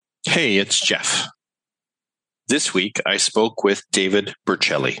Hey, it's Jeff. This week, I spoke with David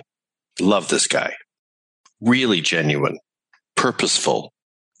Berceli. Love this guy. Really genuine, purposeful,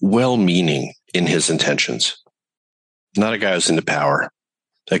 well-meaning in his intentions. Not a guy who's into power,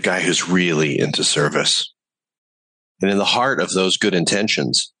 a guy who's really into service. And in the heart of those good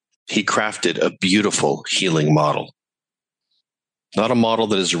intentions, he crafted a beautiful healing model. Not a model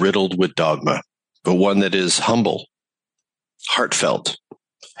that is riddled with dogma, but one that is humble, heartfelt,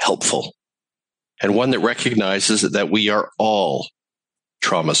 helpful, and one that recognizes that we are all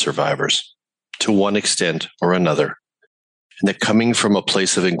trauma survivors to one extent or another, and that coming from a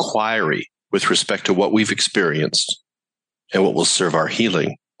place of inquiry with respect to what we've experienced and what will serve our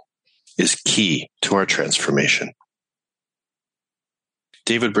healing is key to our transformation.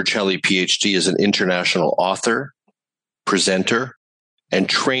 David Berceli, PhD, is an international author, presenter, and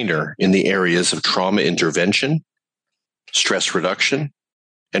trainer in the areas of trauma intervention, stress reduction,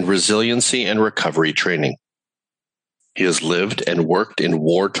 and resiliency and recovery training. He has lived and worked in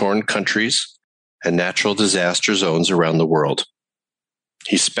war-torn countries and natural disaster zones around the world.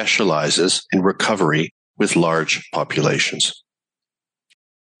 He specializes in recovery with large populations.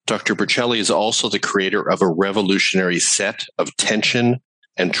 Dr. Berceli is also the creator of a revolutionary set of tension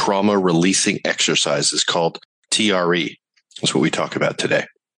and trauma releasing exercises called T.R.E. That's what we talk about today.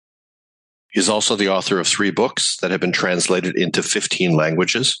 He's also the author of 3 books that have been translated into 15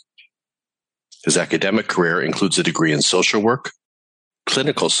 languages. His academic career includes a degree in social work,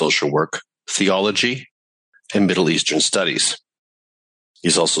 clinical social work, theology, and Middle Eastern studies.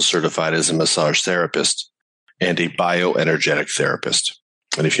 He's also certified as a massage therapist and a bioenergetic therapist.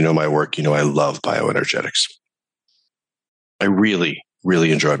 And if you know my work, you know I love bioenergetics. I really,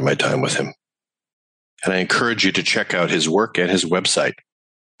 really enjoyed my time with him. And I encourage you to check out his work and his website.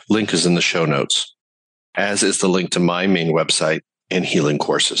 Link is in the show notes, as is the link to my main website and healing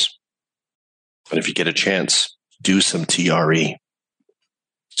courses. And if you get a chance, do some T.R.E.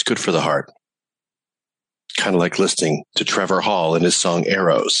 It's good for the heart. Kind of like listening to Trevor Hall and his song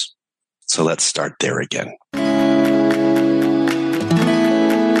Arrows. So let's start there again.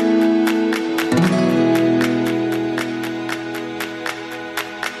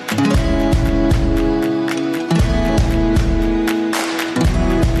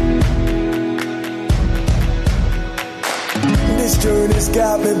 This journey's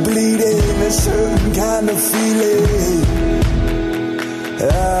got me bleeding, a certain kind of feeling.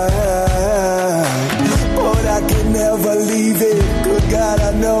 But I can never leave it. Good God,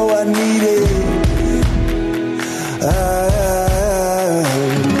 I know I need it.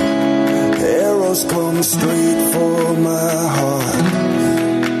 Arrows come straight for my heart.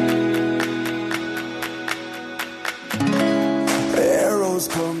 Arrows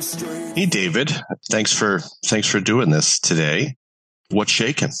come straight. Hey, David. Thanks for doing this today. What's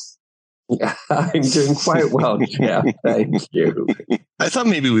shaking? I'm doing quite well, Jeff. Thank you. I thought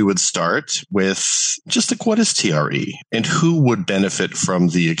maybe we would start with just like, what is T.R.E. and who would benefit from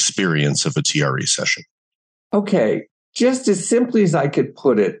the experience of a T.R.E. session? Okay. Just as simply as I could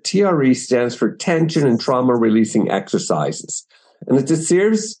put it, T.R.E. stands for Tension and Trauma Releasing Exercises. And it's a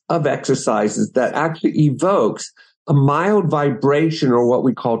series of exercises that actually evokes a mild vibration or what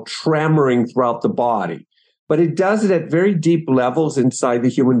we call tremoring throughout the body. But it does it at very deep levels inside the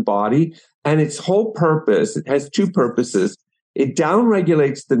human body. And its whole purpose, it has 2 purposes. It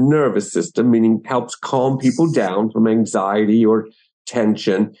downregulates the nervous system, meaning helps calm people down from anxiety or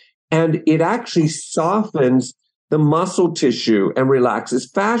tension. And it actually softens the muscle tissue and relaxes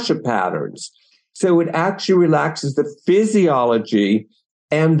fascia patterns. So it actually relaxes the physiology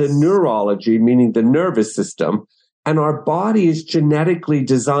and the neurology, meaning the nervous system. And our body is genetically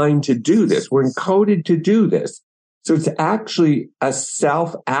designed to do this. We're encoded to do this. So it's actually a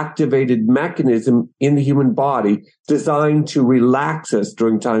self-activated mechanism in the human body designed to relax us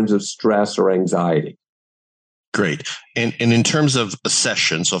during times of stress or anxiety. Great. And in terms of a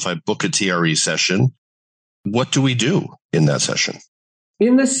session, so if I book a T.R.E. session, what do we do in that session?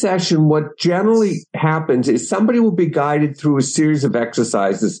 In the session, what generally happens is somebody will be guided through a series of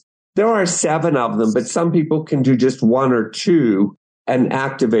exercises. There are 7 of them, but some people can do just 1 or 2 and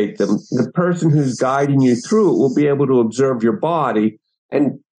activate them. The person who's guiding you through it will be able to observe your body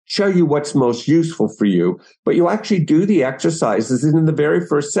and show you what's most useful for you. But you'll actually do the exercises, and in the very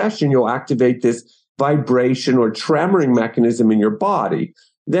first session, you'll activate this vibration or tremoring mechanism in your body.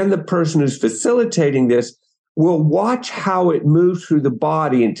 Then the person who's facilitating this will watch how it moves through the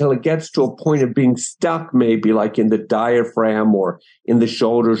body until it gets to a point of being stuck, maybe like in the diaphragm or in the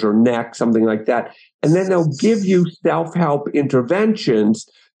shoulders or neck, something like that. And then they'll give you self-help interventions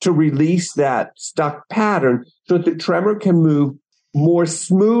to release that stuck pattern so that the tremor can move more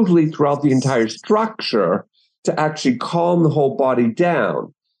smoothly throughout the entire structure to actually calm the whole body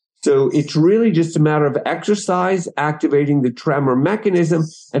down. So it's really just a matter of exercise, activating the tremor mechanism,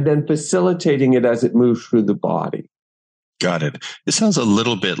 and then facilitating it as it moves through the body. Got it. It sounds a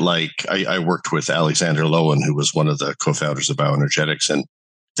little bit like I worked with Alexander Lowen, who was one of the co-founders of bioenergetics, and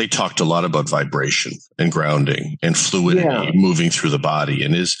they talked a lot about vibration and grounding and fluidity moving through the body.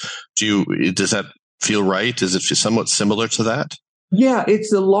 And does that feel right? Is it somewhat similar to that? Yeah,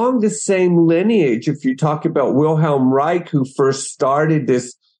 it's along the same lineage. If you talk about Wilhelm Reich, who first started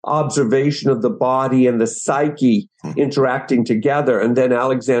this observation of the body and the psyche interacting together, and then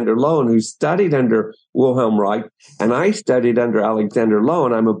Alexander Lowen, who studied under Wilhelm Reich, and I studied under Alexander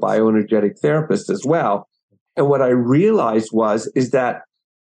Lowen. I'm a bioenergetic therapist as well. And what I realized is that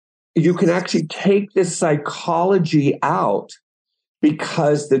you can actually take this psychology out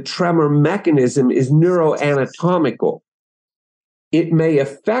because the tremor mechanism is neuroanatomical. It may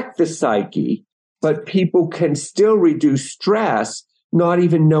affect the psyche, but people can still reduce stress, not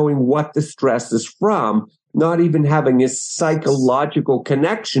even knowing what the stress is from, not even having a psychological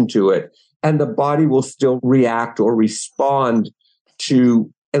connection to it, and the body will still react or respond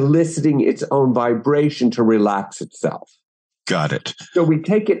to eliciting its own vibration to relax itself. Got it. So we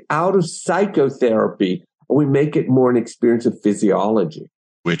take it out of psychotherapy and we make it more an experience of physiology,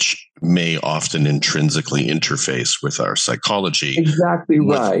 which may often intrinsically interface with our psychology. Exactly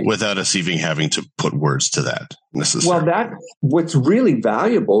right. Without us even having to put words to that necessarily. Well, what's really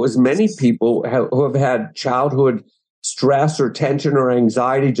valuable is many people who have had childhood stress or tension or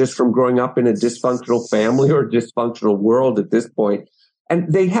anxiety just from growing up in a dysfunctional family or dysfunctional world at this point,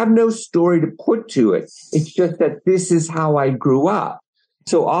 and they have no story to put to it. It's just that this is how I grew up.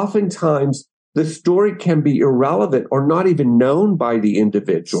 So oftentimes the story can be irrelevant or not even known by the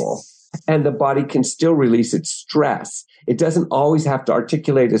individual, and the body can still release its stress. It doesn't always have to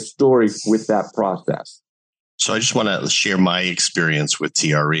articulate a story with that process. So I just want to share my experience with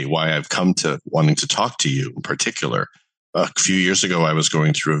T.R.E., why I've come to wanting to talk to you in particular. A few years ago, I was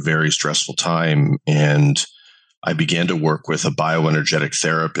going through a very stressful time, and I began to work with a bioenergetic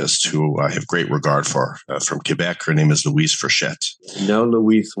therapist who I have great regard for from Quebec. Her name is Louise Frechette. No,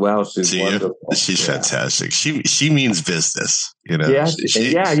 Louise well. She's wonderful. She's fantastic. She means business. Yes,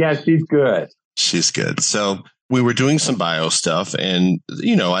 she's good. She's good. So we were doing some bio stuff, and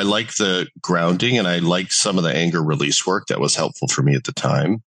I like the grounding and I like some of the anger release work that was helpful for me at the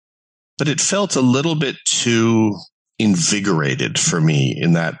time. But it felt a little bit too invigorated for me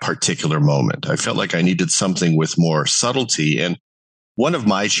in that particular moment. I felt like I needed something with more subtlety. And one of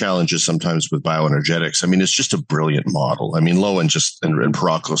my challenges sometimes with bioenergetics, it's just a brilliant model. Lowen and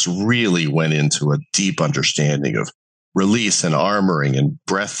Parakos really went into a deep understanding of release and armoring and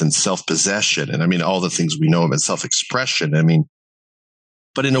breath and self-possession. And all the things we know about self-expression.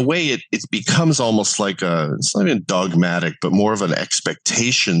 But in a way, it becomes almost like it's not even dogmatic, but more of an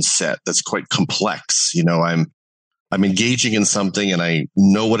expectation set that's quite complex. I'm engaging in something and I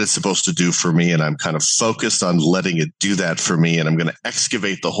know what it's supposed to do for me, and I'm kind of focused on letting it do that for me, and I'm going to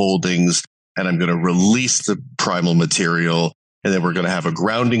excavate the holdings and I'm going to release the primal material, and then we're going to have a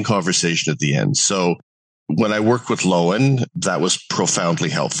grounding conversation at the end. So when I worked with Lowen, that was profoundly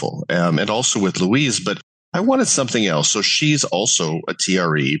helpful, and also with Louise, but I wanted something else. So she's also a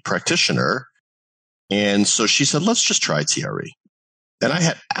T.R.E. practitioner, and so she said, let's just try T.R.E. And I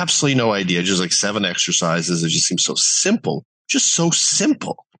had absolutely no idea, just like 7 exercises. It just seemed so simple, just so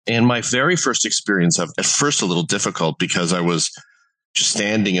simple. And my very first experience, at first a little difficult because I was just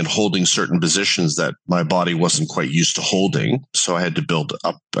standing and holding certain positions that my body wasn't quite used to holding. So I had to build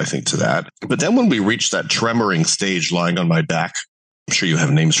up, I think, to that. But then when we reached that tremoring stage lying on my back, I'm sure you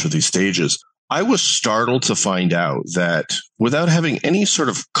have names for these stages, I was startled to find out that without having any sort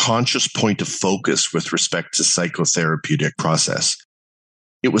of conscious point of focus with respect to psychotherapeutic process,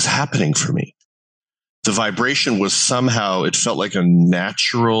 it was happening for me. The vibration was somehow, it felt like a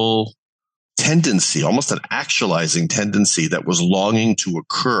natural tendency, almost an actualizing tendency that was longing to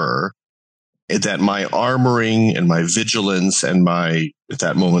occur, that my armoring and my vigilance and my, at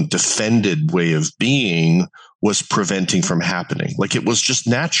that moment, defended way of being was preventing from happening. Like it was just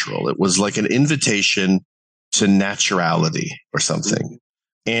natural. It was like an invitation to naturality or something.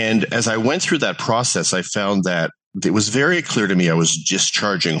 And as I went through that process, I found that it was very clear to me I was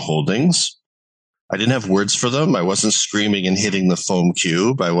discharging holdings. I didn't have words for them. I wasn't screaming and hitting the foam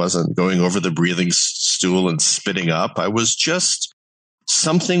cube. I wasn't going over the breathing stool and spitting up. I was just,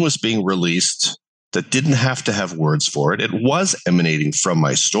 something was being released that didn't have to have words for it. It was emanating from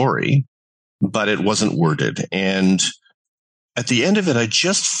my story, but it wasn't worded. And at the end of it, I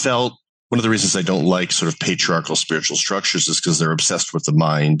just felt one of the reasons I don't like sort of patriarchal spiritual structures is because they're obsessed with the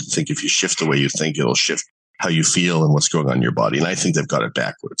mind. Think if you shift the way you think, it'll shift how you feel and what's going on in your body. And I think they've got it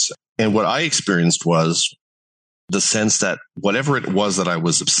backwards. And what I experienced was the sense that whatever it was that I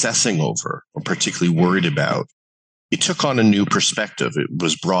was obsessing over or particularly worried about, it took on a new perspective. It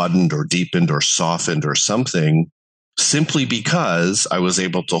was broadened or deepened or softened or something simply because I was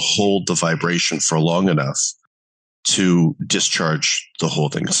able to hold the vibration for long enough to discharge the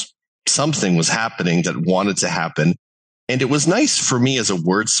holdings. Something was happening that wanted to happen. And it was nice for me as a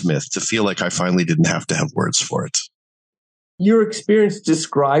wordsmith to feel like I finally didn't have to have words for it. Your experience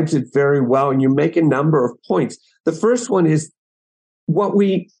describes it very well, and you make a number of points. The first one is what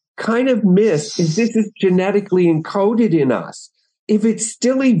we kind of miss is this is genetically encoded in us. If it's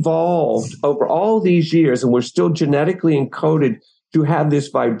still evolved over all these years and we're still genetically encoded to have this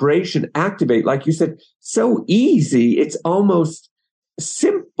vibration activate, like you said, so easy, it's almost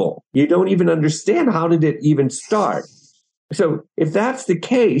simple. You don't even understand how did it even start. So if that's the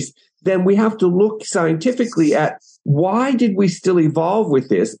case, then we have to look scientifically at why did we still evolve with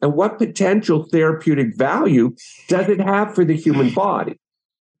this and what potential therapeutic value does it have for the human body?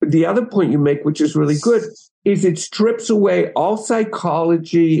 The other point you make, which is really good, is it strips away all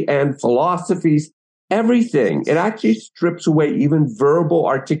psychology and philosophies, everything. It actually strips away even verbal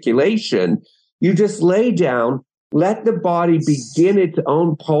articulation. You just lay down, let the body begin its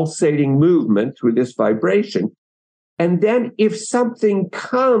own pulsating movement through this vibration. And then if something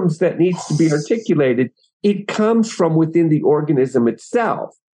comes that needs to be articulated, it comes from within the organism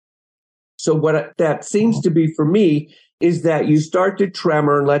itself. So what that seems to be for me is that you start to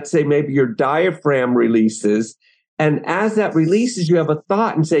tremor, and let's say maybe your diaphragm releases. And as that releases, you have a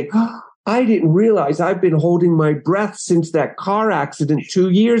thought and say, oh, I didn't realize I've been holding my breath since that car accident 2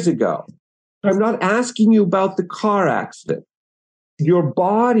 years ago. I'm not asking you about the car accident. Your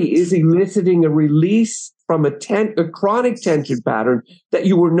body is eliciting a release from a chronic tension pattern that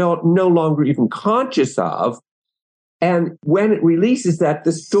you were no longer even conscious of. And when it releases that,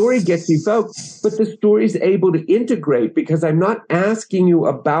 the story gets evoked, but the story is able to integrate because I'm not asking you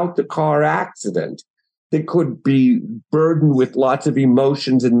about the car accident that could be burdened with lots of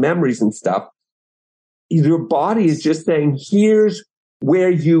emotions and memories and stuff. Your body is just saying, here's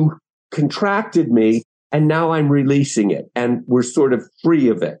where you contracted me, and now I'm releasing it, and we're sort of free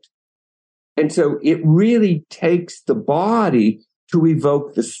of it. And so it really takes the body to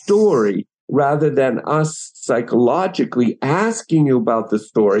evoke the story rather than us psychologically asking you about the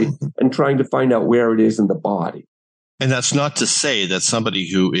story and trying to find out where it is in the body. And that's not to say that somebody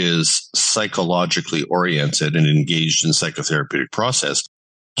who is psychologically oriented and engaged in psychotherapeutic process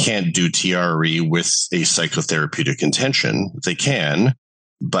can't do T.R.E. with a psychotherapeutic intention. They can,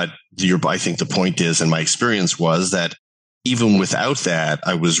 but I think the point is, and my experience was that even without that,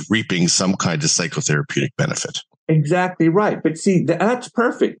 I was reaping some kind of psychotherapeutic benefit. Exactly right. But see, that's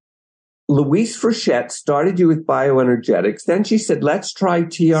perfect. Louise Frechette started you with bioenergetics. Then she said, let's try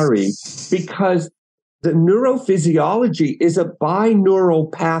T.R.E. because the neurophysiology is a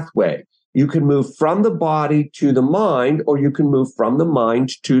binaural pathway. You can move from the body to the mind, or you can move from the mind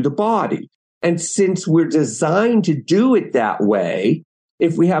to the body. And since we're designed to do it that way,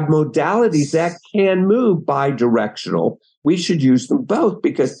 if we have modalities that can move bidirectional, we should use them both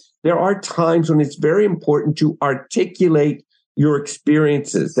because there are times when it's very important to articulate your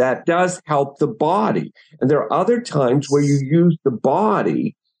experiences. That does help the body. And there are other times where you use the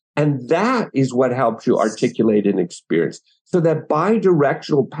body, and that is what helps you articulate an experience. So that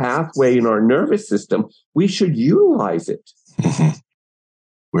bidirectional pathway in our nervous system, we should utilize it. Mm-hmm.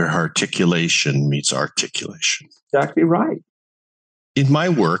 Where articulation meets articulation. Exactly right. In my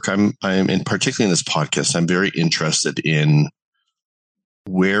work, I'm and particularly in this podcast, I'm very interested in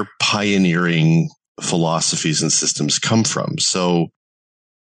where pioneering philosophies and systems come from. So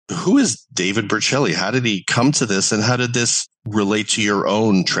who is David Berceli? How did he come to this, and how did this relate to your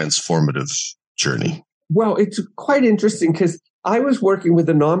own transformative journey? Well, it's quite interesting because I was working with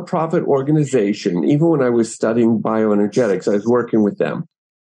a nonprofit organization. Even when I was studying bioenergetics, I was working with them.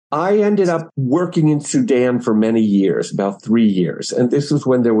 I ended up working in Sudan for many years, about 3 years. And this was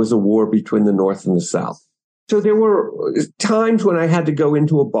when there was a war between the North and the South. So there were times when I had to go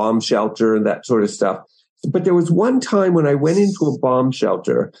into a bomb shelter and that sort of stuff. But there was one time when I went into a bomb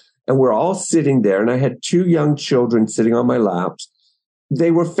shelter and we're all sitting there, and I had 2 young children sitting on my laps.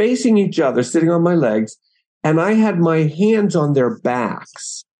 They were facing each other, sitting on my legs, and I had my hands on their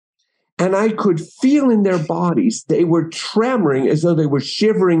backs. And I could feel in their bodies, they were tremoring as though they were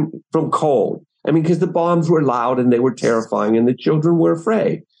shivering from cold. I mean, because the bombs were loud and they were terrifying and the children were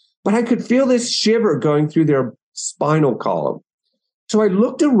afraid. But I could feel this shiver going through their spinal column. So I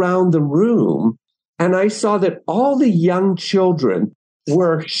looked around the room and I saw that all the young children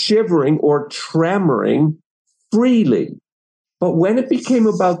were shivering or tremoring freely. But when it became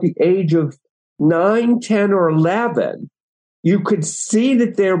about the age of 9, 10, or 11, you could see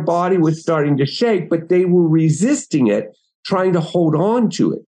that their body was starting to shake, but they were resisting it, trying to hold on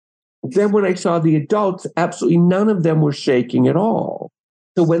to it. Then when I saw the adults, absolutely none of them were shaking at all.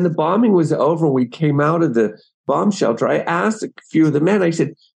 So when the bombing was over, we came out of the bomb shelter, I asked a few of the men, I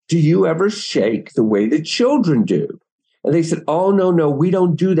said, do you ever shake the way the children do? And they said, oh, no, we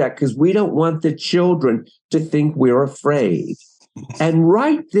don't do that because we don't want the children to think we're afraid. And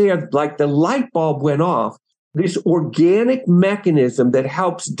right there, like the light bulb went off, this organic mechanism that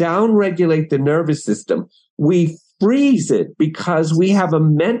helps downregulate the nervous system, we freeze it because we have a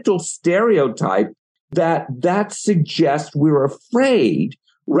mental stereotype that suggests we're afraid,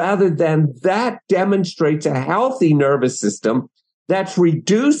 rather than that demonstrates a healthy nervous system that's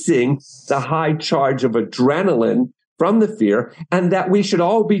reducing the high charge of adrenaline from the fear, and that we should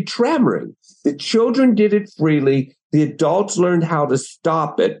all be tremoring. The children did it freely. The adults learned how to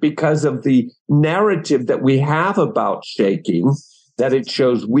stop it because of the narrative that we have about shaking, that it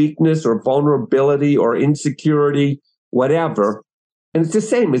shows weakness or vulnerability or insecurity, whatever. And it's the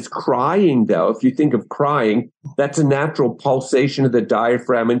same as crying, though. If you think of crying, that's a natural pulsation of the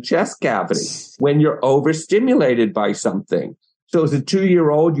diaphragm and chest cavity when you're overstimulated by something. So as a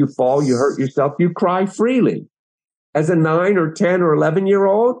 2-year-old, you fall, you hurt yourself, you cry freely. As a 9 or 10 or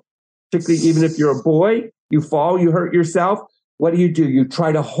 11-year-old, particularly even if you're a boy, you fall, you hurt yourself. What do? You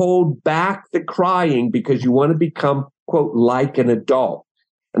try to hold back the crying because you want to become, quote, like an adult.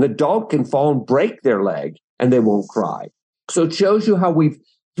 An adult can fall and break their leg and they won't cry. So it shows you how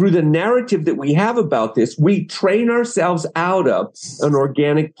through the narrative that we have about this, we train ourselves out of an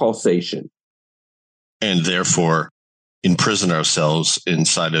organic pulsation. And therefore, imprison ourselves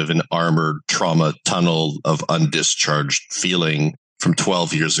inside of an armored trauma tunnel of undischarged feeling from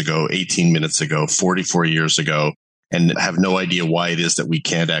 12 years ago, 18 minutes ago, 44 years ago, and have no idea why it is that we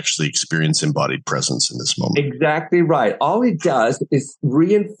can't actually experience embodied presence in this moment. Exactly right. All it does is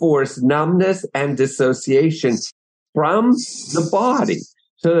reinforce numbness and dissociation from the body,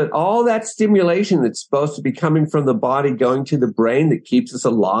 so that all that stimulation that's supposed to be coming from the body going to the brain that keeps us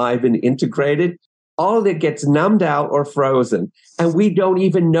alive and integrated, all of it gets numbed out or frozen. And we don't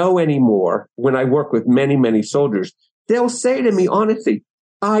even know anymore. When I work with many, many soldiers, they'll say to me, honestly,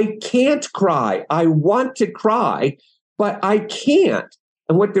 I can't cry. I want to cry, but I can't.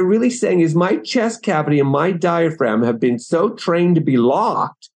 And what they're really saying is my chest cavity and my diaphragm have been so trained to be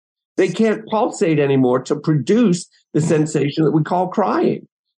locked, they can't pulsate anymore to produce the sensation that we call crying.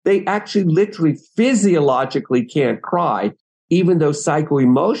 They actually literally physiologically can't cry, even though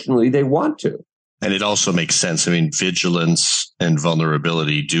psycho-emotionally they want to. And it also makes sense. I mean, vigilance and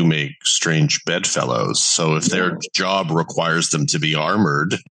vulnerability do make strange bedfellows. So if their job requires them to be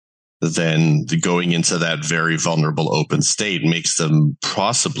armored, then going into that very vulnerable open state makes them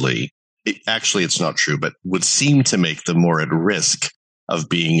possibly, it's not true, but would seem to make them more at risk of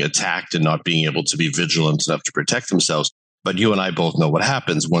being attacked and not being able to be vigilant enough to protect themselves. But you and I both know what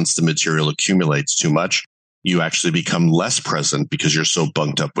happens once the material accumulates too much. You actually become less present because you're so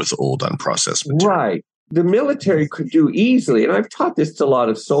bunked up with old unprocessed material. Right. The military could do easily, and I've taught this to a lot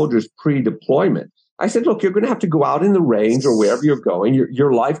of soldiers pre-deployment. I said, look, you're going to have to go out in the range or wherever you're going.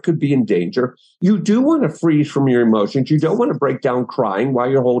 Your life could be in danger. You do want to freeze from your emotions. You don't want to break down crying while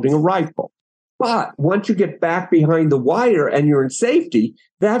you're holding a rifle. But once you get back behind the wire and you're in safety,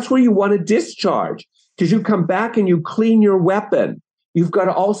 that's where you want to discharge, because you come back and you clean your weapon. You've got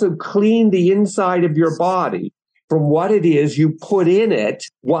to also clean the inside of your body from what it is you put in it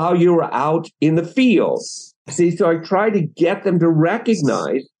while you're out in the field. See, so I try to get them to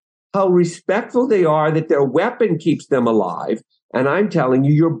recognize how respectful they are, that their weapon keeps them alive. And I'm telling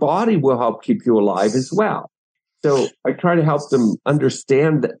you, your body will help keep you alive as well. So I try to help them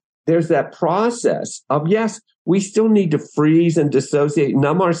understand that there's that process of, yes, we still need to freeze and dissociate,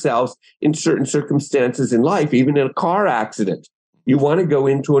 numb ourselves in certain circumstances in life, even in a car accident. You want to go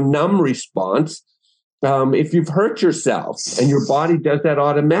into a numb response if you've hurt yourself, and your body does that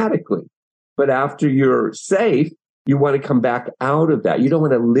automatically. But after you're safe, you want to come back out of that. You don't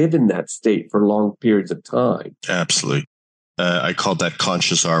want to live in that state for long periods of time. Absolutely. I called that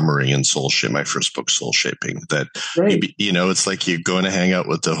conscious armoring in Soul Shape, my first book, Soul Shaping. That, it's like you're going to hang out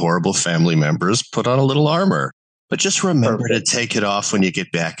with the horrible family members, put on a little armor. But just remember to take it off when you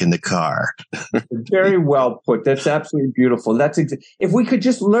get back in the car. Very well put. That's absolutely beautiful. If we could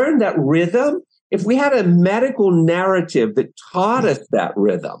just learn that rhythm, if we had a medical narrative that taught us that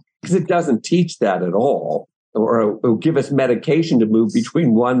rhythm, because it doesn't teach that at all. or it'll give us medication to move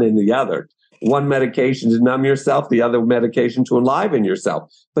between one and the other. One medication to numb yourself, the other medication to enliven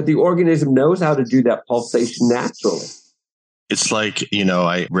yourself. But the organism knows how to do that pulsation naturally. It's like,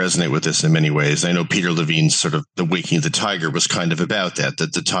 I resonate with this in many ways. I know Peter Levine's sort of The Waking of the Tiger was kind of about that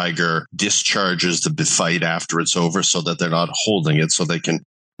the tiger discharges the fight after it's over so that they're not holding it, so they can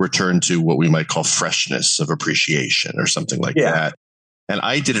return to what we might call freshness of appreciation or something like that. And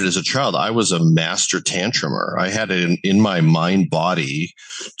I did it as a child. I was a master tantrumer. I had it in my mind body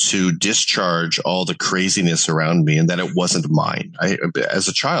to discharge all the craziness around me and that it wasn't mine. As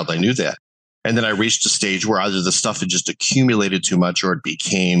a child, I knew that. And then I reached a stage where either the stuff had just accumulated too much or it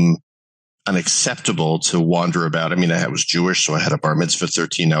became unacceptable to wander about. I mean, I was Jewish, so I had a bar mitzvah at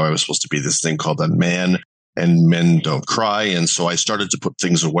 13. Now I was supposed to be this thing called a man, and men don't cry. And so I started to put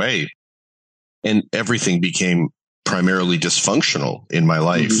things away, and everything became primarily dysfunctional in my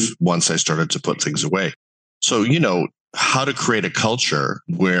life once I started to put things away. So, how to create a culture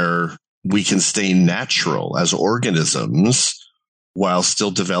where we can stay natural as organisms while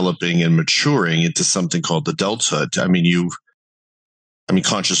still developing and maturing into something called adulthood. I mean,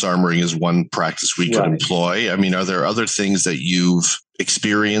 conscious armoring is one practice we could employ. I mean, are there other things that you've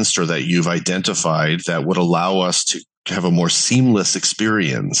experienced or that you've identified that would allow us to have a more seamless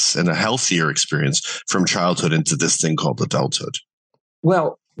experience and a healthier experience from childhood into this thing called adulthood?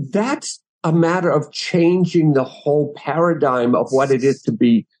 Well, that's a matter of changing the whole paradigm of what it is to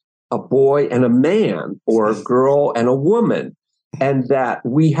be a boy and a man, or a girl and a woman, and that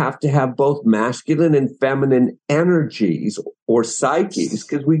we have to have both masculine and feminine energies or psyches,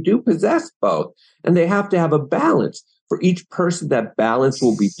 because we do possess both, and they have to have a balance. For each person, that balance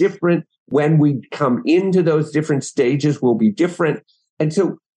will be different. When we come into those different stages will be different. And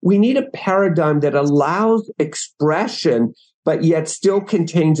so we need a paradigm that allows expression, but yet still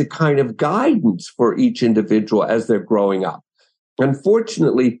contains a kind of guidance for each individual as they're growing up.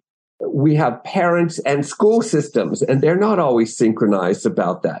 Unfortunately, we have parents and school systems, and they're not always synchronized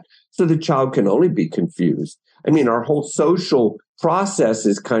about that. So the child can only be confused. I mean, our whole social process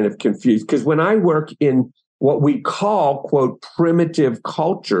is kind of confused, because when I work in what we call, quote, primitive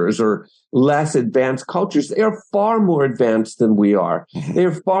cultures or less advanced cultures, they are far more advanced than we are.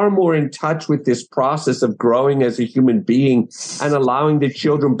 They're far more in touch with this process of growing as a human being and allowing the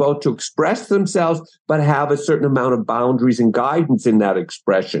children both to express themselves, but have a certain amount of boundaries and guidance in that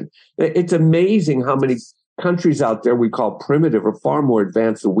expression. It's amazing how many countries out there we call primitive are far more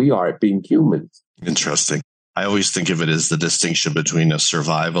advanced than we are at being humans. Interesting. I always think of it as the distinction between a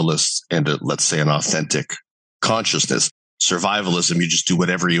survivalist and let's say an authentic consciousness. Survivalism, you just do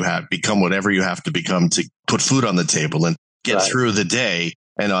whatever you have, become whatever you have to become to put food on the table and get through the day.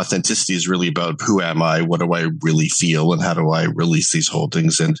 And authenticity is really about who am I, what do I really feel, and how do I release these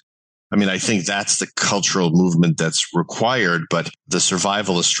holdings. And I mean, I think that's the cultural movement that's required, but the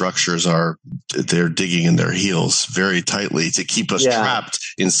survivalist structures they're digging in their heels very tightly to keep us trapped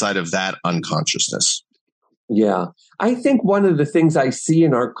inside of that unconsciousness. Yeah. I think one of the things I see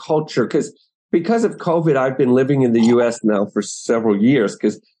in our culture, because of COVID, I've been living in the U.S. now for several years,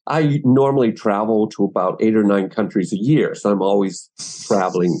 because I normally travel to about 8 or 9 countries a year. So I'm always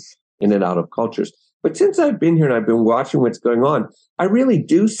traveling in and out of cultures. But since I've been here and I've been watching what's going on, I really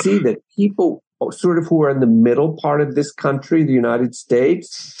do see that people sort of who are in the middle part of this country, the United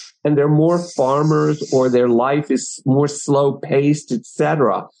States, and they're more farmers or their life is more slow paced,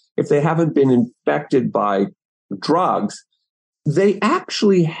 etc. If they haven't been infected by drugs, they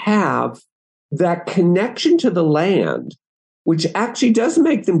actually have that connection to the land, which actually does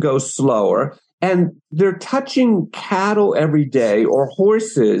make them go slower. And they're touching cattle every day or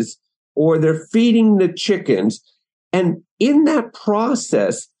horses, or they're feeding the chickens. And in that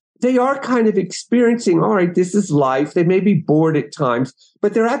process, they are kind of experiencing, all right, this is life. They may be bored at times,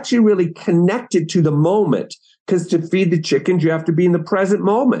 but they're actually really connected to the moment, because to feed the chickens, you have to be in the present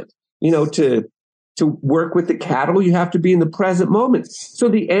moment. To work with the cattle, you have to be in the present moment. So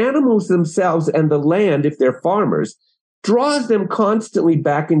the animals themselves and the land, if they're farmers, draws them constantly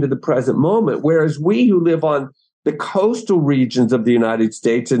back into the present moment. Whereas we who live on the coastal regions of the United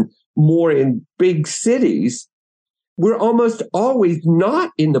States and more in big cities, we're almost always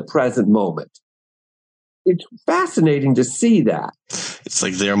not in the present moment. It's fascinating to see that. It's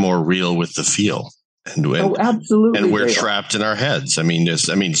like they're more real with the feel. Absolutely. And we're trapped in our heads. I mean,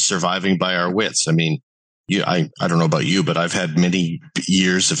 surviving by our wits. I mean, I don't know about you, but I've had many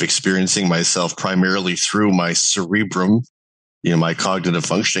years of experiencing myself primarily through my cerebrum, my cognitive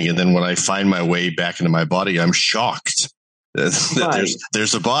functioning. And then when I find my way back into my body, I'm shocked that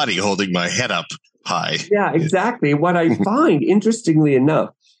there's a body holding my head up high. Yeah, exactly. What I find, interestingly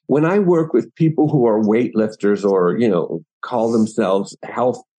enough, when I work with people who are weightlifters or, call themselves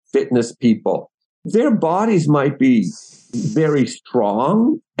health fitness people, their bodies might be very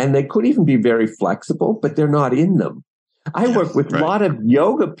strong and they could even be very flexible, but they're not in them. I work with a lot of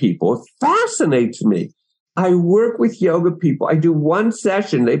yoga people. It fascinates me. I work with yoga people. I do one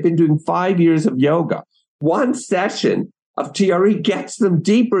session. They've been doing 5 years of yoga. One session of T.R.E. gets them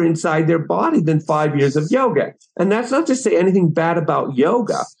deeper inside their body than 5 years of yoga. And that's not to say anything bad about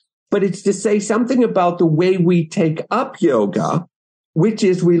yoga, but it's to say something about the way we take up yoga, which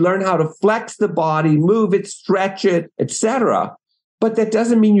is we learn how to flex the body, move it, stretch it, etc. But that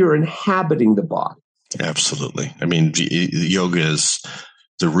doesn't mean you're inhabiting the body. Absolutely. I mean,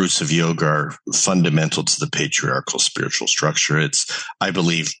 the roots of yoga are fundamental to the patriarchal spiritual structure. I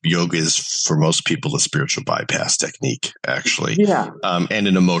believe yoga is for most people a spiritual bypass technique, actually. And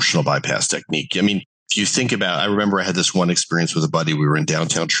an emotional bypass technique. I mean, if you think about, I remember I had this one experience with a buddy. We were in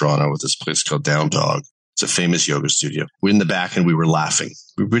downtown Toronto with this place called Down Dog. It's a famous yoga studio. We're in the back and we were laughing.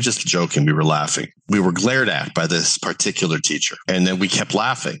 We were just joking. We were laughing. We were glared at by this particular teacher. And then we kept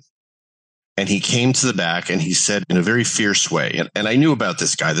laughing. And he came to the back and he said in a very fierce way, and I knew about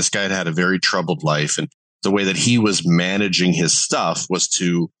this guy. This guy had a very troubled life. And the way that he was managing his stuff was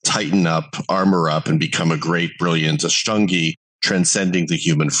to tighten up, armor up, and become a great, brilliant Ashtangi, transcending the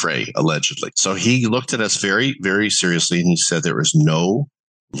human fray, allegedly. So he looked at us very, very seriously and he said, there is no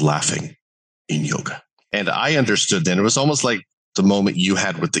laughing in yoga. And I understood then, it was almost like the moment you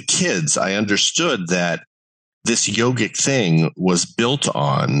had with the kids. I understood that this yogic thing was built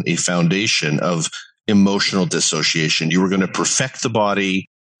on a foundation of emotional dissociation. You were going to perfect the body.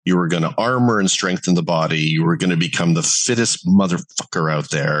 You were going to armor and strengthen the body. You were going to become the fittest motherfucker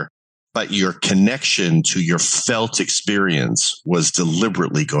out there. But your connection to your felt experience was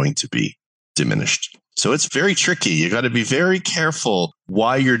deliberately going to be diminished. So it's very tricky. You got to be very careful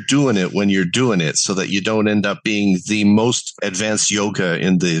why you're doing it when you're doing it so that you don't end up being the most advanced yoga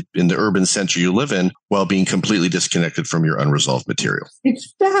in the urban center you live in while being completely disconnected from your unresolved material.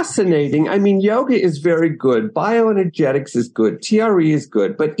 It's fascinating. I mean, yoga is very good. Bioenergetics is good. T.R.E. is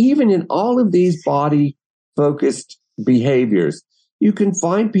good. But even in all of these body-focused behaviors, you can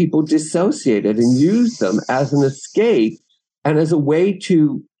find people dissociated and use them as an escape and as a way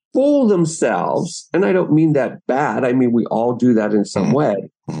to fool themselves, and I don't mean that bad. I mean, we all do that in some way,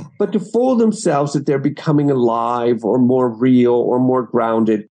 but to fool themselves that they're becoming alive or more real or more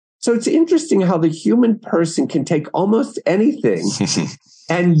grounded. So it's interesting how the human person can take almost anything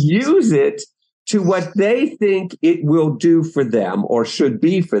and use it to what they think it will do for them or should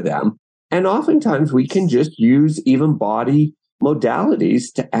be for them. And oftentimes we can just use even body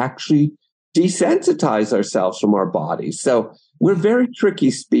modalities to actually desensitize ourselves from our bodies. So we're a very tricky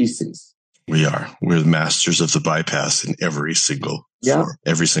species. We are. We're the masters of the bypass in every single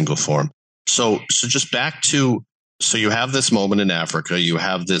form. So just back to, so you have this moment in Africa, you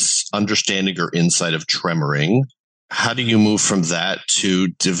have this understanding or insight of tremoring. How do you move from that to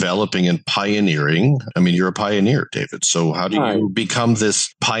developing and pioneering? I mean, you're a pioneer, David. So how do you become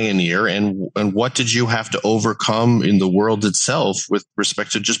this pioneer, and what did you have to overcome in the world itself with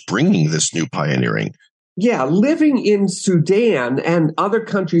respect to just bringing this new pioneering? Yeah, living in Sudan and other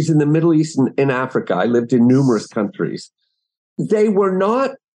countries in the Middle East and in Africa, I lived in numerous countries. They were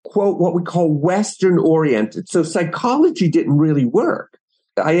not, quote, what we call Western oriented. So psychology didn't really work.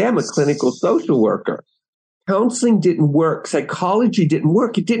 I am a clinical social worker. Counseling didn't work. Psychology didn't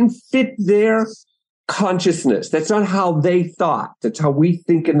work. It didn't fit their consciousness. That's not how they thought. That's how we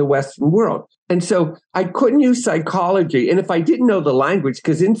think in the Western world. And so I couldn't use psychology. And if I didn't know the language,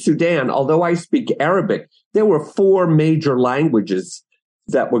 because in Sudan, although I speak Arabic, there were 4 major languages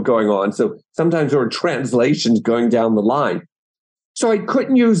that were going on. So sometimes there were translations going down the line. So I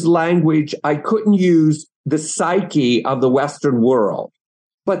couldn't use language. I couldn't use the psyche of the Western world.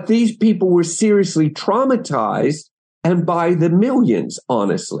 But these people were seriously traumatized, and by the millions,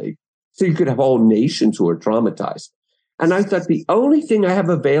 honestly. So you could have whole nations who are traumatized. And I thought the only thing I have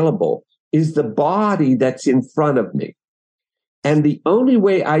available is the body that's in front of me. And the only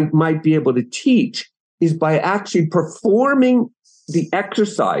way I might be able to teach is by actually performing the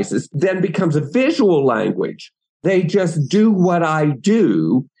exercises, then becomes a visual language. They just do what I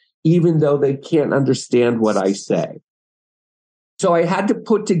do, even though they can't understand what I say. So I had to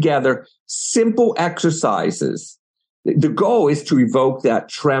put together simple exercises. The goal is to evoke that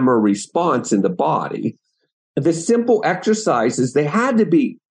tremor response in the body. The simple exercises, they had to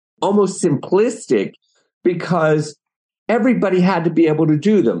be almost simplistic because everybody had to be able to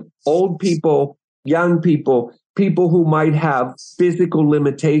do them. Old people, young people, people who might have physical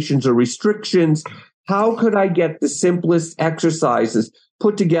limitations or restrictions. How could I get the simplest exercises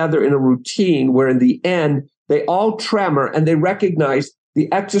put together in a routine where in the end, they all tremor and they recognize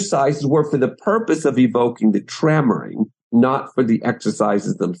the exercises were for the purpose of evoking the tremoring, not for the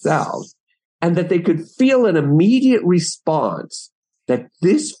exercises themselves. And that they could feel an immediate response that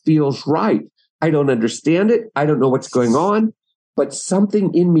this feels right. I don't understand it. I don't know what's going on, but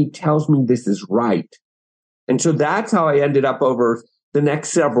something in me tells me this is right. And so that's how I ended up over the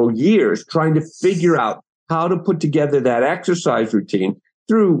next several years trying to figure out how to put together that exercise routine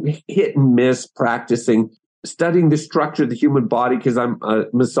through hit and miss practicing, studying the structure of the human body because I'm a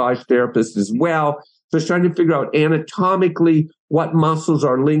massage therapist as well. So I was trying to figure out anatomically what muscles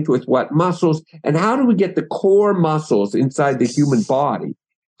are linked with what muscles and how do we get the core muscles inside the human body?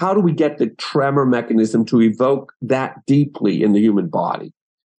 How do we get the tremor mechanism to evoke that deeply in the human body?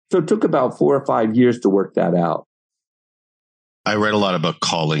 So it took about 4 or 5 years to work that out. I read a lot about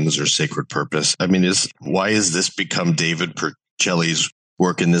callings or sacred purpose. I mean, why has this become David Berceli's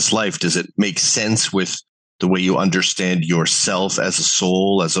work in this life? Does it make sense with the way you understand yourself as a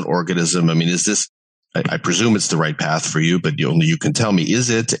soul, as an organism? I mean, is this, I presume it's the right path for you, but only you can tell me,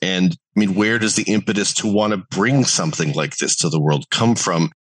 is it? And I mean, where does the impetus to want to bring something like this to the world come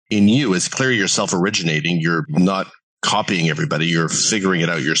from in you? It's clear you're self-originating. You're not copying everybody. You're figuring it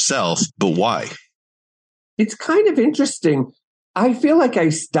out yourself, but why? It's kind of interesting. I feel like I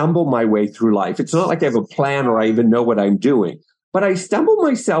stumble my way through life. It's not like I have a plan or I even know what I'm doing, but I stumble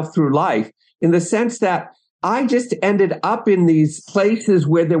myself through life in the sense that I just ended up in these places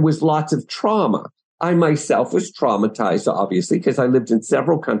where there was lots of trauma. I myself was traumatized, obviously, because I lived in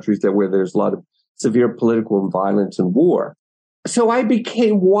several countries where there's a lot of severe political violence and war. So I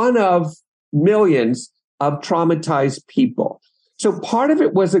became one of millions of traumatized people. So part of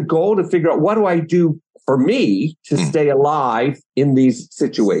it was a goal to figure out what do I do for me to stay alive in these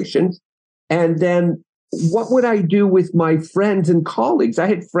situations? And then what would I do with my friends and colleagues? I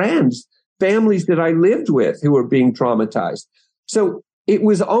had friends, families that I lived with who were being traumatized. So it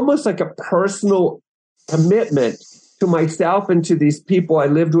was almost like a personal commitment to myself and to these people I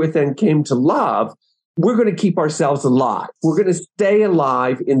lived with and came to love. We're going to keep ourselves alive. We're going to stay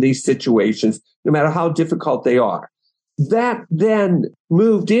alive in these situations, no matter how difficult they are. That then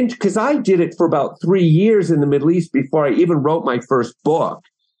moved into, because I did it for about 3 years in the Middle East before I even wrote my first book,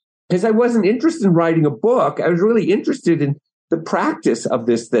 because I wasn't interested in writing a book. I was really interested in the practice of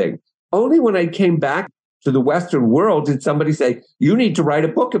this thing. Only when I came back to the Western world did somebody say, you need to write a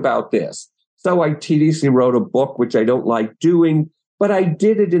book about this. So I tediously wrote a book, which I don't like doing, but I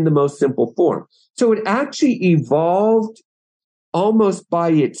did it in the most simple form. So it actually evolved almost by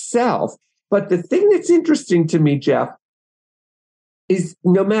itself. But the thing that's interesting to me, Jeff, is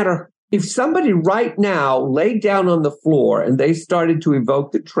no matter if somebody right now laid down on the floor and they started to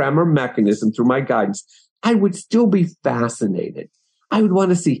evoke the tremor mechanism through my guidance, I would still be fascinated. I would want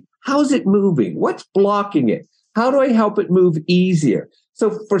to see, how's it moving? What's blocking it? How do I help it move easier?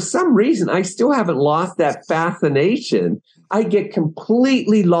 So for some reason, I still haven't lost that fascination. I get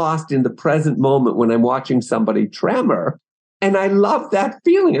completely lost in the present moment when I'm watching somebody tremor. And I love that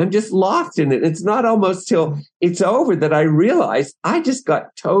feeling. I'm just lost in it. It's not almost till it's over that I realize I just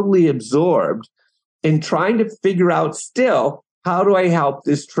got totally absorbed in trying to figure out still, how do I help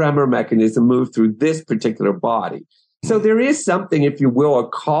this tremor mechanism move through this particular body? So there is something, if you will, a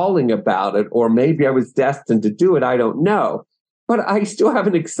calling about it, or maybe I was destined to do it. I don't know. But I still have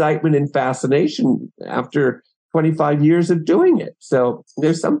an excitement and fascination after 25 years of doing it. So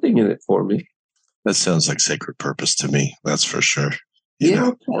there's something in it for me. That sounds like sacred purpose to me. That's for sure. Yeah,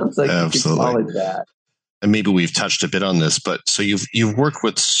 it sounds like absolutely. You could call it that. And maybe we've touched a bit on this, but so you've worked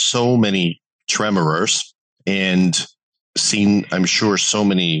with so many tremorers and seen, I'm sure, so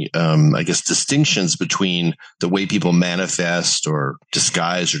many, distinctions between the way people manifest or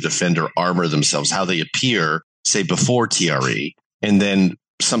disguise or defend or armor themselves, how they appear, say, before T.R.E, and then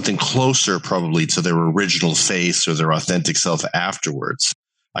something closer probably to their original face or their authentic self afterwards.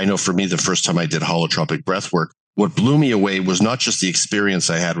 I know for me, the first time I did holotropic breathwork, what blew me away was not just the experience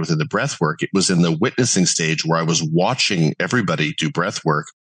I had within the breathwork. It was in the witnessing stage where I was watching everybody do breathwork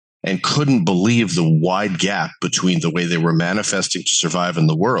and couldn't believe the wide gap between the way they were manifesting to survive in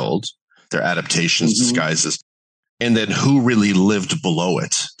the world, their adaptations, disguises, and then who really lived below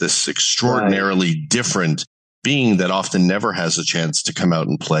it. This extraordinarily different being that often never has a chance to come out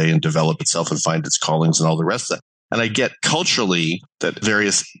and play and develop itself and find its callings and all the rest of that. And I get culturally that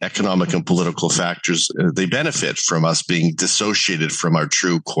various economic and political factors, they benefit from us being dissociated from our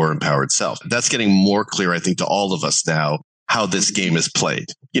true core empowered self. That's getting more clear, I think, to all of us now, how this game is played.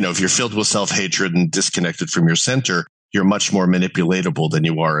 You know, if you're filled with self-hatred and disconnected from your center, you're much more manipulatable than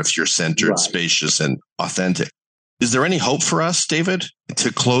you are if you're centered, spacious, and authentic. Is there any hope for us, David,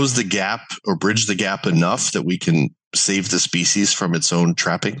 to close the gap or bridge the gap enough that we can save the species from its own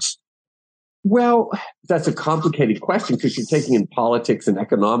trappings? Well, that's a complicated question because you're taking in politics and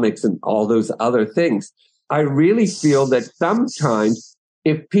economics and all those other things. I really feel that sometimes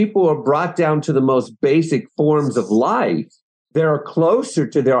if people are brought down to the most basic forms of life, they're closer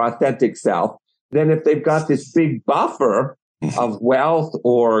to their authentic self than if they've got this big buffer of wealth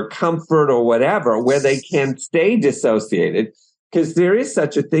or comfort or whatever where they can stay dissociated, because there is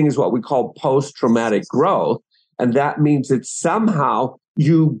such a thing as what we call post-traumatic growth. And that means that somehow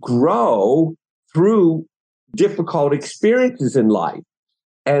you grow through difficult experiences in life.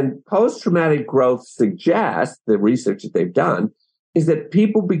 And post-traumatic growth suggests, the research that they've done, is that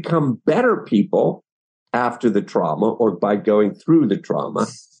people become better people after the trauma or by going through the trauma.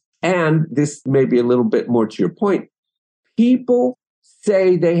 And this may be a little bit more to your point. People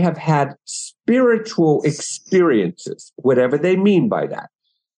say they have had spiritual experiences, whatever they mean by that.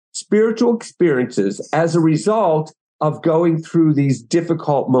 Spiritual experiences as a result of going through these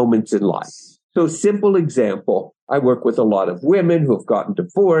difficult moments in life. So simple example, I work with a lot of women who have gotten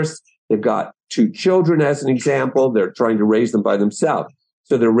divorced. They've got 2 children as an example. They're trying to raise them by themselves.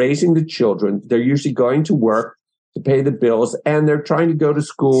 So they're raising the children. They're usually going to work to pay the bills, and they're trying to go to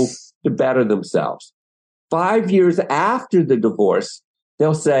school to better themselves. 5 years after the divorce,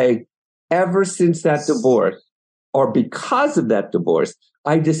 they'll say, ever since that divorce, or because of that divorce,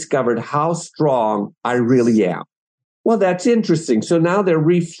 I discovered how strong I really am. Well, that's interesting. So now they're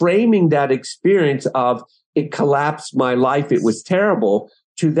reframing that experience of it collapsed my life, it was terrible,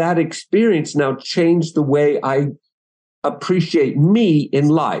 to that experience now changed the way I appreciate me in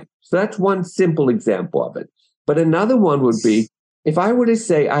life. So that's one simple example of it. But another one would be, if I were to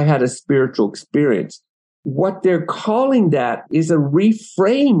say I had a spiritual experience, what they're calling that is a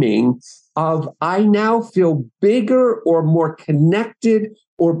reframing of I now feel bigger or more connected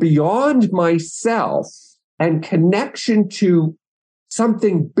or beyond myself and connection to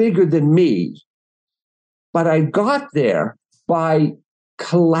something bigger than me. But I got there by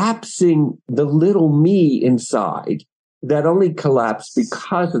collapsing the little me inside that only collapsed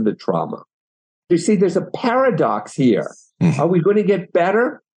because of the trauma. You see, there's a paradox here. Are we going to get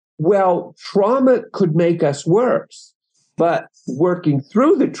better? Well, trauma could make us worse, but working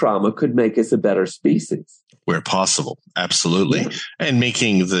through the trauma could make us a better species. Where possible. Absolutely. And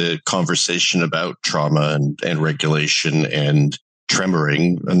making the conversation about trauma and regulation and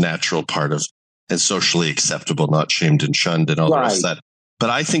tremoring a natural part of and socially acceptable, not shamed and shunned and all the rest of that.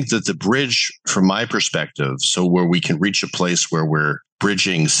 But I think that the bridge, from my perspective, so where we can reach a place where we're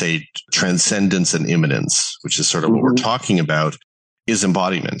bridging, say, transcendence and immanence, which is sort of what we're talking about, is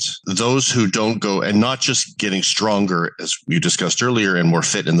embodiment. Those who don't go, and not just getting stronger, as we discussed earlier, and more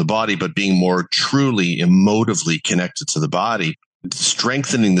fit in the body, but being more truly emotively connected to the body,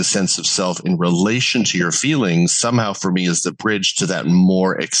 strengthening the sense of self in relation to your feelings, somehow for me is the bridge to that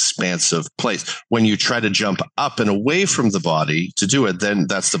more expansive place. When you try to jump up and away from the body to do it, then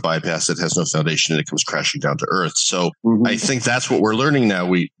that's the bypass that has no foundation and it comes crashing down to earth. So I think that's what we're learning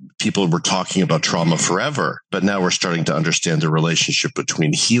now. People were talking about trauma forever, but now we're starting to understand the relationship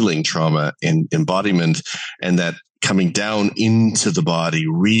between healing trauma and embodiment, and that coming down into the body,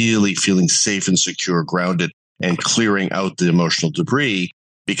 really feeling safe and secure, grounded, and clearing out the emotional debris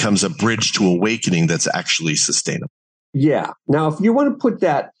becomes a bridge to awakening that's actually sustainable. Yeah. Now, if you want to put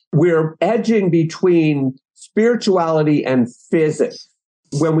that, we're edging between spirituality and physics.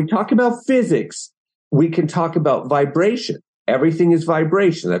 When we talk about physics, we can talk about vibration. Everything is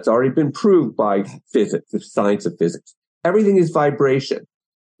vibration. That's already been proved by physics, the science of physics. Everything is vibration.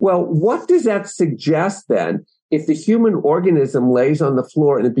 Well, what does that suggest then if the human organism lays on the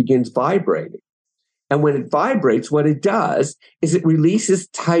floor and it begins vibrating? And when it vibrates, what it does is it releases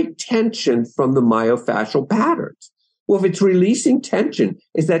tight tension from the myofascial patterns. Well, if it's releasing tension,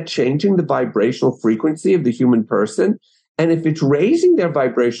 is that changing the vibrational frequency of the human person? And if it's raising their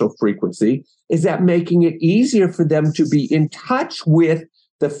vibrational frequency, is that making it easier for them to be in touch with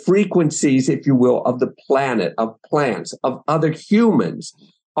the frequencies, if you will, of the planet, of plants, of other humans?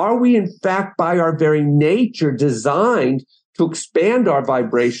 Are we, in fact, by our very nature, designed to expand our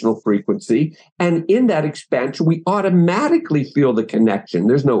vibrational frequency? And in that expansion, we automatically feel the connection.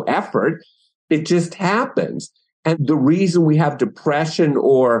 There's no effort. It just happens. And the reason we have depression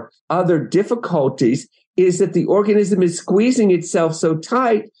or other difficulties is that the organism is squeezing itself so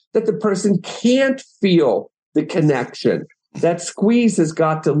tight that the person can't feel the connection. That squeeze has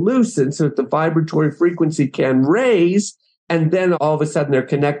got to loosen so that the vibratory frequency can raise, and then all of a sudden they're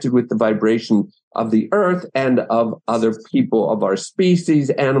connected with the vibration of the earth and of other people of our species,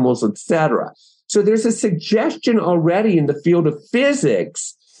 animals, etc. So there's a suggestion already in the field of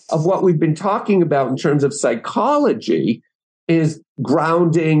physics of what we've been talking about in terms of psychology is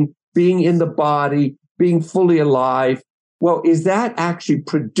grounding, being in the body, being fully alive. Well, is that actually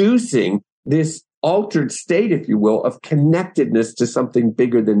producing this altered state, if you will, of connectedness to something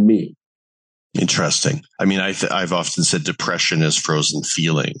bigger than me? Interesting. I mean, I've often said depression is frozen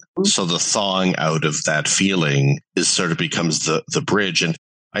feeling. So the thawing out of that feeling is sort of becomes the bridge. And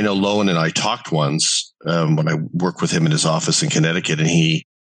I know Lowen and I talked once when I worked with him in his office in Connecticut, and he,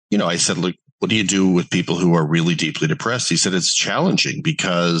 I said, look, what do you do with people who are really deeply depressed? He said, it's challenging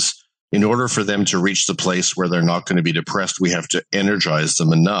because in order for them to reach the place where they're not going to be depressed, we have to energize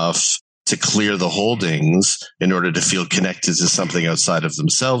them enough to clear the holdings in order to feel connected to something outside of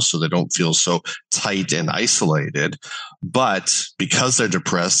themselves so they don't feel so tight and isolated. But because they're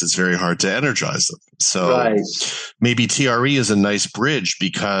depressed, it's very hard to energize them. So maybe TRE is a nice bridge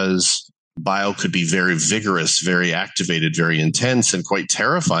because bio could be very vigorous, very activated, very intense, and quite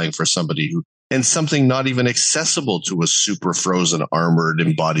terrifying for somebody and something not even accessible to a super frozen, armored,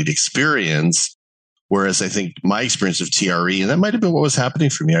 embodied experience. Whereas I think my experience of TRE, and that might have been what was happening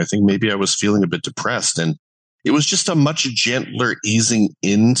for me. I think maybe I was feeling a bit depressed, and it was just a much gentler easing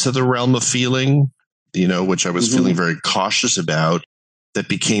into the realm of feeling, which I was feeling very cautious about, that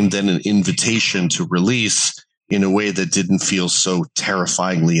became then an invitation to release in a way that didn't feel so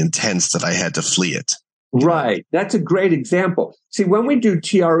terrifyingly intense that I had to flee it. Right. That's a great example. See, when we do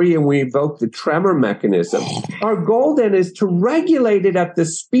TRE and we evoke the tremor mechanism, our goal then is to regulate it at the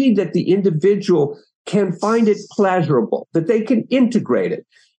speed that the individual can find it pleasurable, that they can integrate it.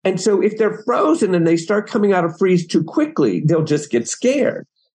 And so if they're frozen and they start coming out of freeze too quickly, they'll just get scared.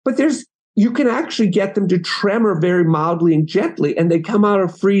 But you can actually get them to tremor very mildly and gently, and they come out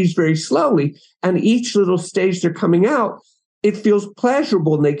of freeze very slowly. And each little stage they're coming out, it feels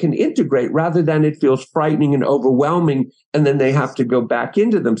pleasurable and they can integrate rather than it feels frightening and overwhelming. And then they have to go back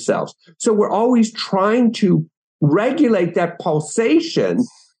into themselves. So we're always trying to regulate that pulsation,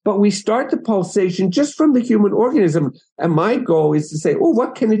 but we start the pulsation just from the human organism. And my goal is to say, oh,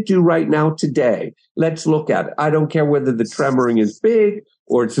 what can it do right now today? Let's look at it. I don't care whether the tremoring is big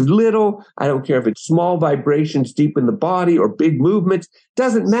or it's little. I don't care if it's small vibrations deep in the body or big movements.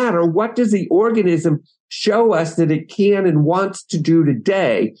 Doesn't matter. What does the organism show us that it can and wants to do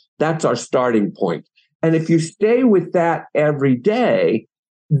today? That's our starting point. And if you stay with that every day,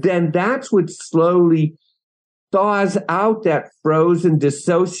 then that's what slowly thaws out that frozen,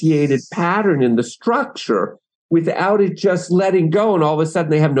 dissociated pattern in the structure without it just letting go. And all of a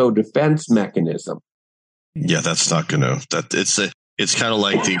sudden they have no defense mechanism. Yeah, that's not going to, it's kind of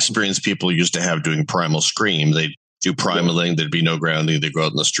like the experience people used to have doing primal scream. They'd do primaling, there'd be no grounding, they'd go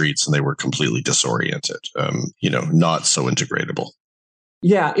out in the streets and they were completely disoriented, not so integratable.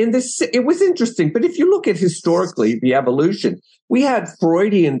 Yeah, it was interesting. But if you look at historically the evolution, we had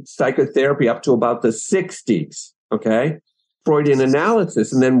Freudian psychotherapy up to about the 60s, okay? Freudian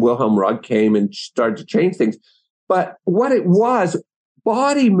analysis. And then Wilhelm Rugg came and started to change things. But what it was,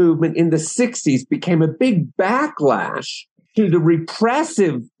 body movement in the 60s became a big backlash to the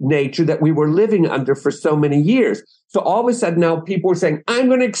repressive nature that we were living under for so many years. So all of a sudden now people were saying, I'm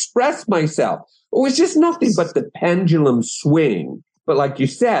going to express myself. It was just nothing but the pendulum swing. But like you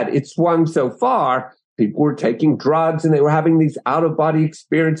said, it swung so far, people were taking drugs and they were having these out-of-body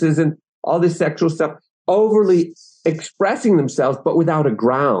experiences and all this sexual stuff, overly expressing themselves, but without a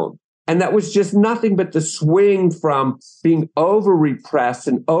ground. And that was just nothing but the swing from being over-repressed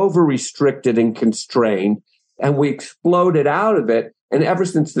and over-restricted and constrained. And we exploded out of it. And ever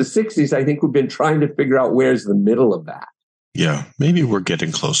since the 60s, I think we've been trying to figure out where's the middle of that. Yeah, maybe we're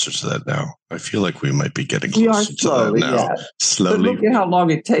getting closer to that now. I feel like we might be getting closer to that now. Yeah. Slowly. But look at how long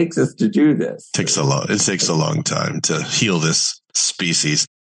it takes us to do this. It takes a long time to heal this species.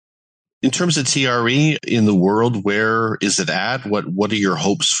 In terms of TRE in the world, where is it at? What are your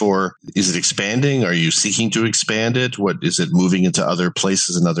hopes for? Is it expanding? Are you seeking to expand it? What is it moving into other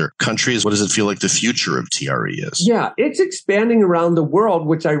places and other countries? What does it feel like the future of TRE is? Yeah, it's expanding around the world,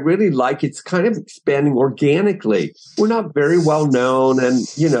 which I really like. It's kind of expanding organically. We're not very well known and,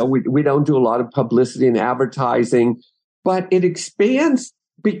 we don't do a lot of publicity and advertising, but it expands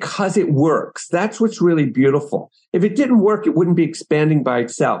because it works. That's what's really beautiful. If it didn't work, it wouldn't be expanding by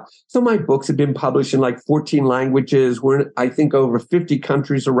itself. So my books have been published in like 14 languages. We're in, I think, over 50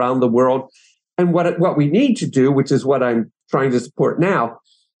 countries around the world. And what we need to do, which is what I'm trying to support now,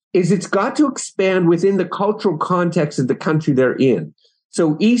 is it's got to expand within the cultural context of the country they're in.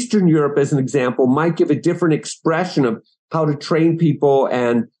 So Eastern Europe, as an example, might give a different expression of how to train people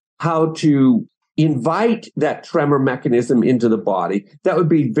and how to invite that tremor mechanism into the body. That would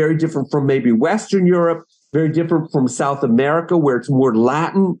be very different from maybe Western Europe, very different from South America, where it's more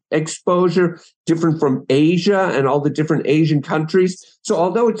Latin exposure, different from Asia and all the different Asian countries. So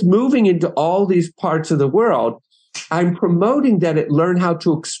although it's moving into all these parts of the world, I'm promoting that it learn how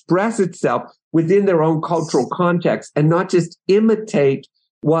to express itself within their own cultural context and not just imitate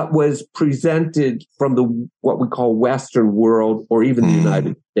what was presented from the what we call Western world or even the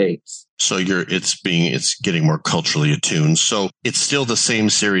United States. So it's getting more culturally attuned. So it's still the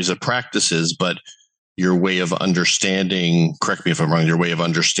same series of practices, but your way of understanding, correct me if I'm wrong, your way of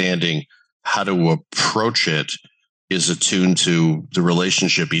understanding how to approach it is attuned to the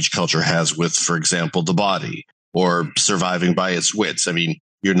relationship each culture has with, for example, the body or surviving by its wits. I mean,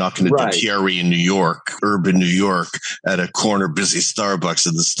 you're not going to do T.R.E. in New York, urban New York, at a corner busy Starbucks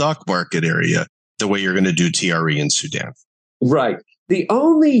in the stock market area, the way you're going to do T.R.E. in Sudan. Right. The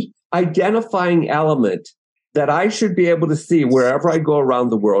only identifying element that I should be able to see wherever I go around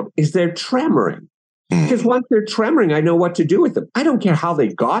the world is their tremoring. Because once they're tremoring, I know what to do with them. I don't care how they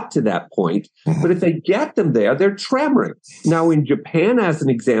got to that point, but if they get them there, they're tremoring. Now, in Japan, as an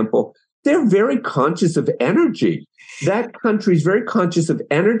example, they're very conscious of energy. That country is very conscious of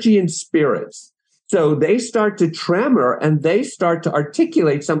energy and spirits. So they start to tremor and they start to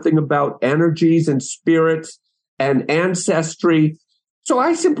articulate something about energies and spirits and ancestry. So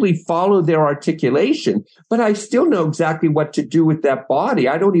I simply follow their articulation, but I still know exactly what to do with that body.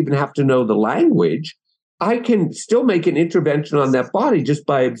 I don't even have to know the language. I can still make an intervention on that body just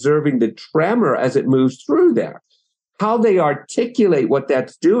by observing the tremor as it moves through there. How they articulate what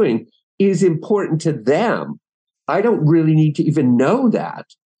that's doing is important to them. I don't really need to even know that,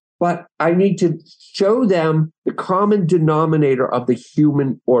 but I need to show them the common denominator of the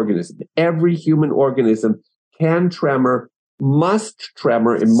human organism. Every human organism can tremor, must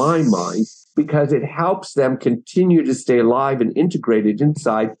tremor in my mind, because it helps them continue to stay alive and integrated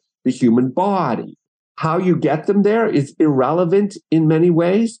inside the human body. How you get them there is irrelevant in many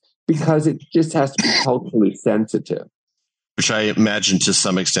ways because it just has to be culturally sensitive. Which I imagine to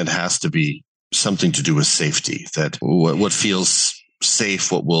some extent has to be something to do with safety, that what feels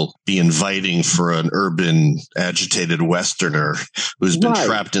safe, what will be inviting for an urban, agitated Westerner who's been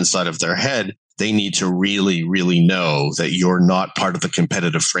trapped inside of their head, they need to really, really know that you're not part of the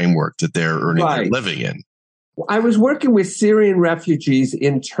competitive framework that they're earning their living in. I was working with Syrian refugees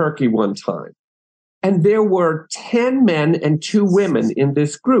in Turkey one time, and there were 10 men and 2 women in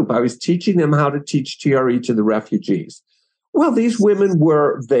this group. I was teaching them how to teach T.R.E. to the refugees. Well, these women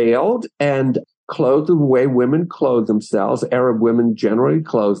were veiled and clothed the way women clothe themselves. Arab women generally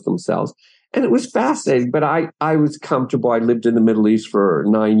clothe themselves. And it was fascinating, but I was comfortable. I lived in the Middle East for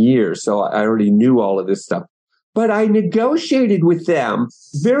 9 years, so I already knew all of this stuff. But I negotiated with them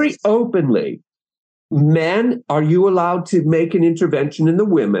very openly. Men, are you allowed to make an intervention in the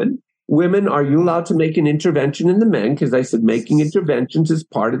women? Women, are you allowed to make an intervention in the men? Because I said making interventions is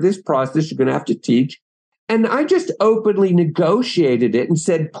part of this process. You're going to have to teach. And I just openly negotiated it and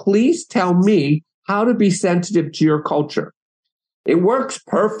said, please tell me how to be sensitive to your culture. It works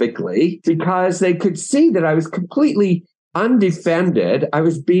perfectly because they could see that I was completely undefended. I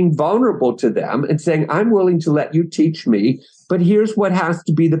was being vulnerable to them and saying, I'm willing to let you teach me, but here's what has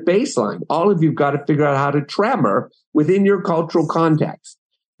to be the baseline. All of you've got to figure out how to tremor within your cultural context.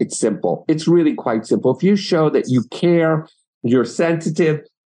 It's simple. It's really quite simple. If you show that you care, you're sensitive,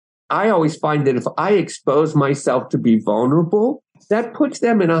 I always find that if I expose myself to be vulnerable, that puts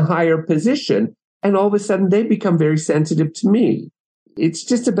them in a higher position. And all of a sudden they become very sensitive to me. It's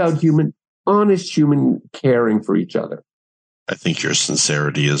just about honest human caring for each other. I think your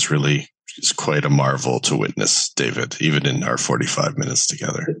sincerity is quite a marvel to witness, David, even in our 45 minutes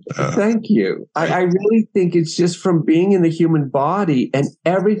together. Thank you. I really think it's just from being in the human body and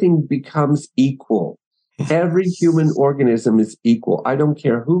everything becomes equal. Every human organism is equal. I don't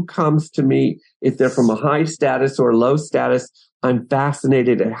care who comes to me, if they're from a high status or low status. I'm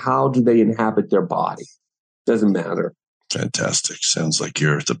fascinated at how do they inhabit their body. Doesn't matter. Fantastic. Sounds like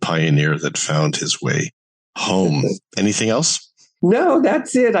you're the pioneer that found his way home. Anything else? No,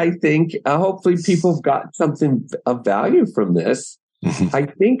 that's it. I think hopefully people have got something of value from this. Mm-hmm. I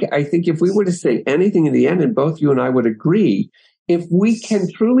think if we were to say anything in the end, and both you and I would agree, if we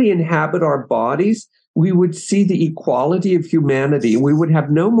can truly inhabit our bodies, we would see the equality of humanity. We would have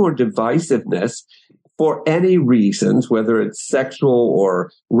no more divisiveness for any reasons, whether it's sexual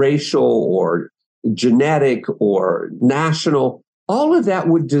or racial or genetic or national. All of that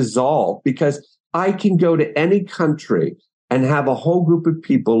would dissolve because I can go to any country and have a whole group of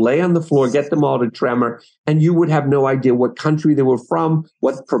people lay on the floor, get them all to tremor, and you would have no idea what country they were from,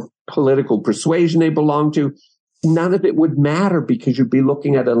 what political persuasion they belong to, none of it would matter because you'd be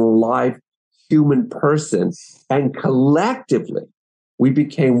looking at an alive human person. And collectively, we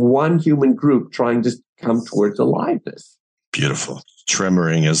became one human group trying to come towards aliveness. Beautiful.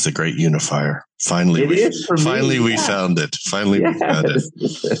 Tremoring as the great unifier. Finally, we found it. Finally, we found it.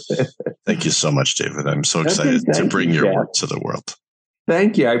 Thank you so much, David. I'm so excited to bring your work to the world.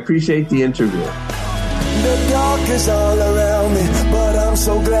 Thank you. I appreciate the interview. The dark is all around me, but I'm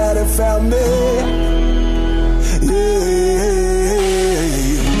so glad it found me. Yeah.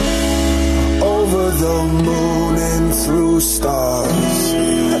 Over the moon and through stars,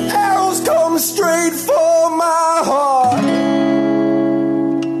 arrows come straight for